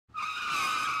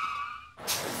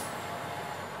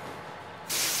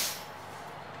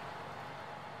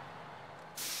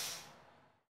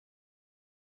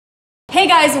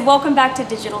guys, and welcome back to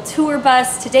Digital Tour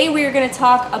Bus. Today we are going to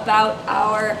talk about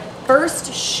our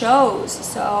first shows.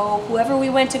 So whoever we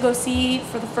went to go see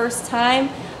for the first time,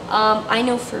 I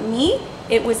know for me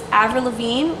it was Avril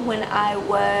Lavigne when I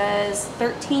was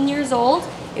 13 years old.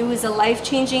 It was a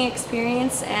life-changing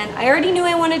experience, and I already knew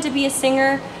I wanted to be a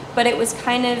singer, but it was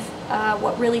kind of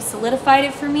what really solidified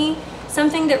it for me.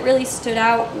 Something that really stood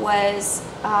out was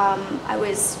I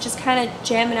was just kind of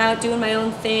jamming out, doing my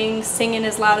own thing, singing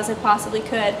as loud as I possibly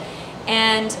could.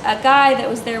 And a guy that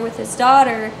was there with his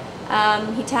daughter,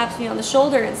 he tapped me on the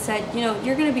shoulder and said, you know,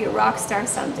 you're going to be a rock star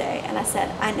someday. And I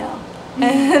said, I know.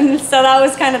 And so that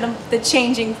was kind of the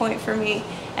changing point for me,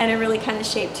 and it really kind of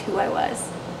shaped who I was.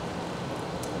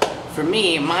 For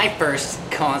me, my first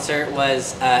concert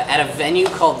was at a venue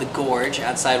called The Gorge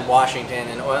outside Washington,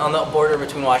 and on the border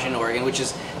between Washington and Oregon, which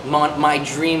is my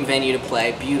dream venue to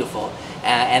play. Beautiful.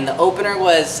 And the opener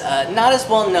was not as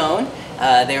well known.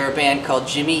 They were a band called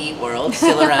Jimmy Eat World,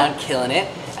 still around, killing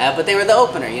it. But they were the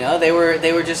opener, you know. They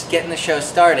were just getting the show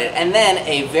started. And then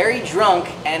a very drunk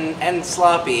and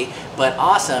sloppy but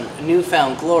awesome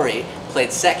Newfound Glory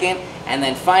played second. And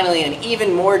then finally, an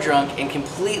even more drunk and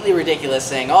completely ridiculous,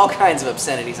 saying all kinds of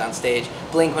obscenities on stage,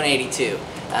 Blink-182.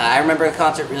 I remember the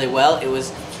concert really well. It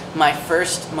was my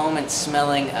first moment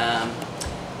smelling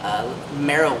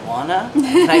marijuana.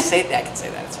 Can I say that? I can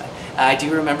say that, it's fine. I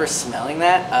do remember smelling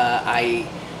that.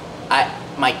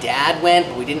 My dad went,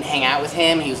 but we didn't hang out with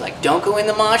him. He was like, don't go in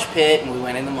the mosh pit, and we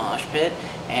went in the mosh pit.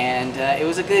 And it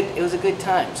was a good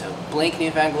time. So Blink,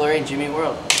 Newfound Glory, and Jimmy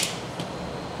World.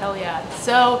 Hell yeah.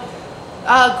 So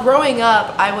growing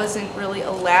up, I wasn't really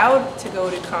allowed to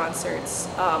go to concerts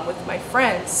with my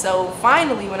friends. So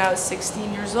finally, when I was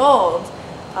 16 years old,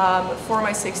 for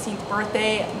my 16th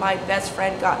birthday, my best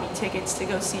friend got me tickets to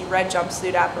go see Red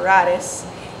Jumpsuit Apparatus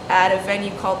at a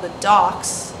venue called the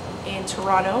Docks in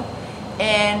Toronto.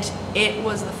 And it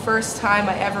was the first time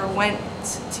I ever went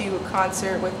to a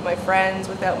concert with my friends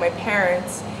without my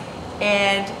parents.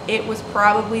 And it was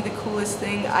probably the coolest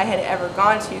thing I had ever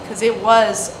gone to, because it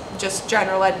was just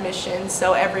general admission,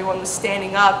 so everyone was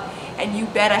standing up, and you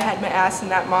bet I had my ass in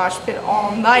that mosh pit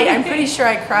all night. I'm pretty sure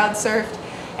I crowd surfed.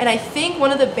 And I think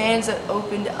one of the bands that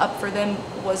opened up for them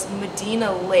was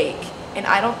Medina Lake, and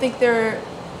I don't think they're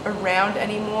around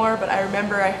anymore, but I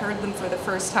remember I heard them for the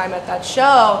first time at that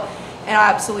show, and I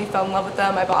absolutely fell in love with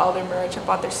them. I bought all their merch, I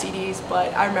bought their CDs,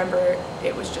 but I remember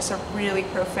it was just a really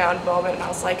profound moment, and I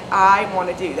was like, I want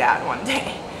to do that one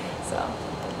day. So,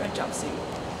 Red Jumpsuit.